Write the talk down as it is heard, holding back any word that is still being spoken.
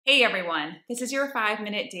Hey everyone, this is your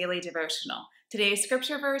 5-minute daily devotional. Today's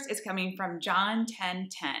scripture verse is coming from John 10:10.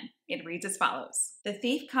 It reads as follows: "The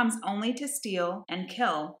thief comes only to steal and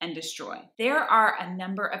kill and destroy." There are a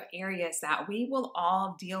number of areas that we will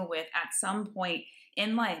all deal with at some point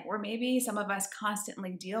in life, or maybe some of us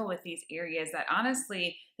constantly deal with these areas that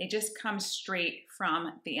honestly, they just come straight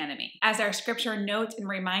from the enemy. As our scripture notes and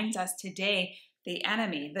reminds us today, the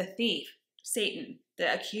enemy, the thief, Satan,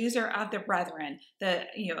 the accuser of the brethren, the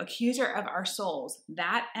accuser of our souls,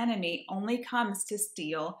 that enemy only comes to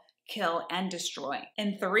steal, kill, and destroy.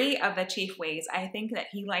 In three of the chief ways I think that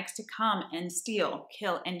he likes to come and steal,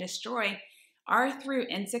 kill, and destroy are through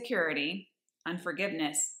insecurity,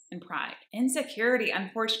 unforgiveness, and pride. Insecurity,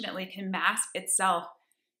 unfortunately, can mask itself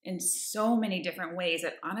in so many different ways.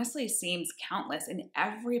 It honestly seems countless, and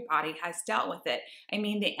everybody has dealt with it. I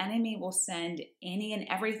mean, the enemy will send any and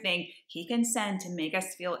everything he can send to make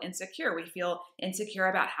us feel insecure. We feel insecure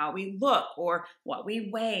about how we look, or what we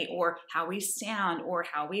weigh, or how we sound, or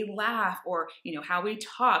how we laugh, or how we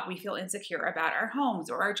talk. We feel insecure about our homes,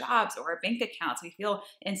 or our jobs, or our bank accounts. We feel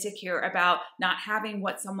insecure about not having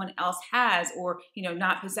what someone else has, or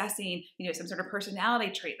not possessing some sort of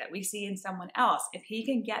personality trait that we see in someone else. If he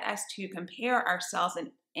can get us to compare ourselves in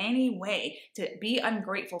any way, to be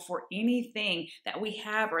ungrateful for anything that we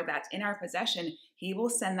have or that's in our possession, he will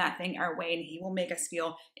send that thing our way, and he will make us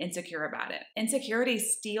feel insecure about it. Insecurity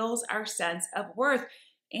steals our sense of worth.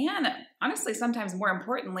 And honestly, sometimes more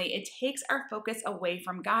importantly, it takes our focus away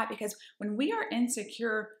from God, because when we are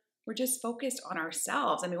insecure, we're just focused on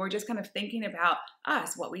ourselves. I mean, we're just kind of thinking about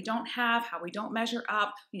us, what we don't have, how we don't measure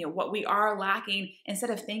up, what we are lacking,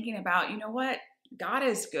 instead of thinking about, what? God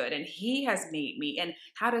is good, and he has made me, and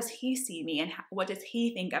how does he see me, and what does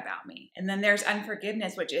he think about me? And then there's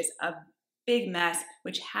unforgiveness, which is a big mess,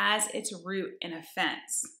 which has its root in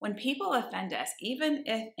offense. When people offend us, even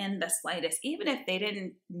if in the slightest, even if they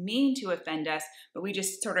didn't mean to offend us, but we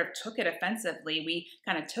just sort of took it offensively, we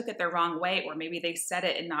kind of took it the wrong way, or maybe they said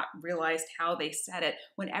it and not realized how they said it.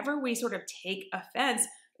 Whenever we sort of take offense,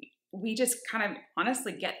 we just kind of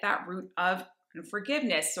honestly get that root of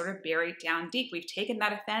forgiveness sort of buried down deep. We've taken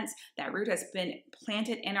that offense, that root has been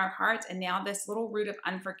planted in our hearts, and now this little root of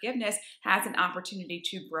unforgiveness has an opportunity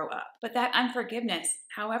to grow up. But that unforgiveness,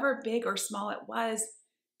 however big or small it was,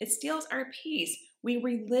 it steals our peace. We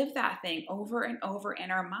relive that thing over and over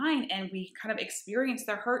in our mind, and we kind of experience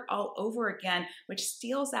the hurt all over again, which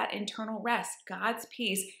steals that internal rest, God's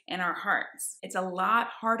peace in our hearts. It's a lot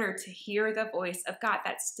harder to hear the voice of God,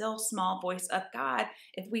 that still small voice of God,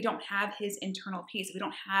 if we don't have his internal peace, we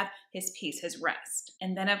don't have his peace, his rest.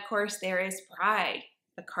 And then, of course, there is pride.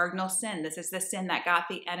 The cardinal sin. This is the sin that got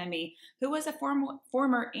the enemy, who was a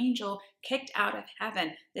former angel, kicked out of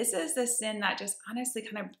heaven. This is the sin that just honestly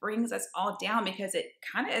kind of brings us all down, because it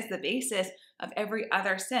kind of is the basis of every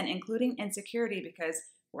other sin, including insecurity, because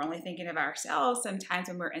we're only thinking of ourselves sometimes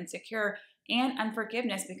when we're insecure, and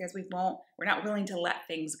unforgiveness, because we're not willing to let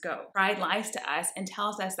things go. Pride lies to us and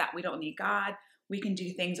tells us that we don't need God. We can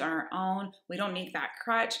do things on our own. We don't need that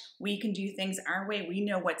crutch. We can do things our way. We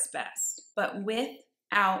know what's best. But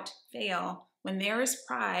without fail, when there is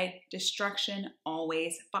pride, destruction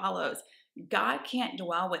always follows. God can't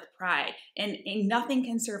dwell with pride, and nothing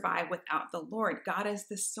can survive without the Lord. God is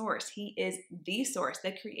the source. He is the source,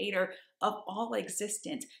 the creator of all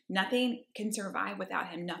existence. Nothing can survive without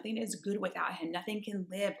him. Nothing is good without him. Nothing can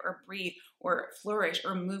live or breathe or flourish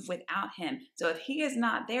or move without him. So if he is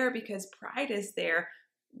not there because pride is there,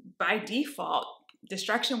 by default,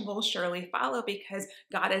 destruction will surely follow, because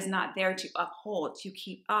God is not there to uphold, to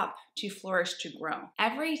keep up, to flourish, to grow.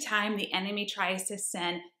 Every time the enemy tries to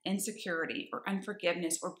send insecurity or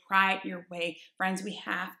unforgiveness or pride your way, friends, we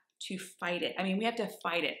have to fight it. I mean, we have to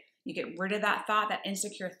fight it. You get rid of that thought, that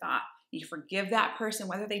insecure thought. You forgive that person,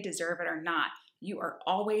 whether they deserve it or not. You are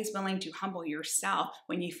always willing to humble yourself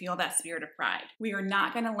when you feel that spirit of pride. We are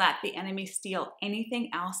not going to let the enemy steal anything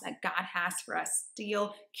else that God has for us,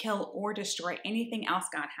 steal, kill, or destroy anything else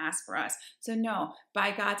God has for us. So no, by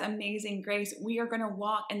God's amazing grace, we are going to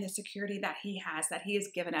walk in the security that he has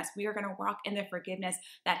given us. We are going to walk in the forgiveness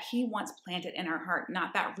that he wants planted in our heart,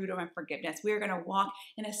 not that root of unforgiveness. We are going to walk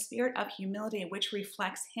in a spirit of humility, which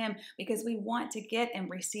reflects him, because we want to get and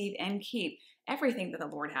receive and keep everything that the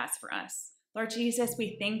Lord has for us. Lord Jesus,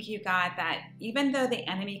 we thank you, God, that even though the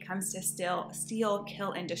enemy comes to steal,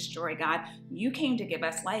 kill, and destroy, God, you came to give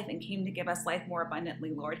us life and came to give us life more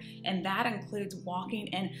abundantly, Lord. And that includes walking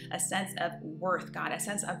in a sense of worth, God, a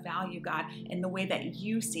sense of value, God, in the way that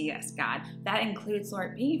you see us, God. That includes,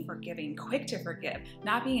 Lord, being forgiving, quick to forgive,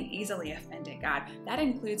 not being easily offended, God. That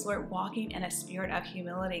includes, Lord, walking in a spirit of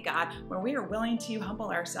humility, God, where we are willing to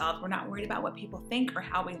humble ourselves. We're not worried about what people think or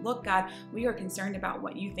how we look, God. We are concerned about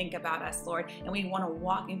what you think about us, Lord. And we want to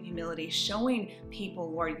walk in humility, showing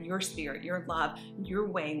people, Lord, your spirit, your love, your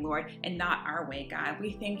way, Lord, and not our way, God.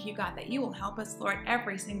 We thank you, God, that you will help us, Lord,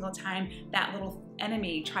 every single time that little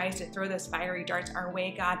enemy tries to throw those fiery darts our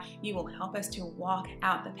way, God. You will help us to walk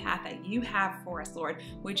out the path that you have for us, Lord,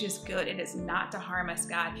 which is good. It is not to harm us,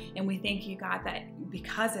 God. And we thank you, God, that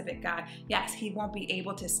because of it, God, yes, he won't be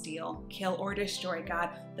able to steal, kill, or destroy, God,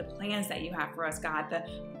 the plans that you have for us, God, the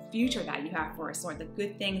future that you have for us, Lord, the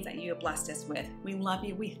good things that you have blessed us with. We love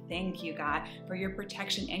you. We thank you, God, for your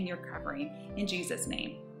protection and your covering. In Jesus'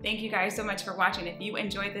 name. Thank you guys so much for watching. If you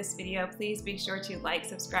enjoyed this video, please be sure to like,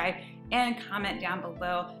 subscribe, and comment down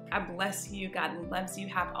below. God bless you. God loves you.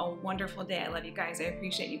 Have a wonderful day. I love you guys. I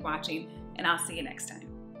appreciate you watching, and I'll see you next time.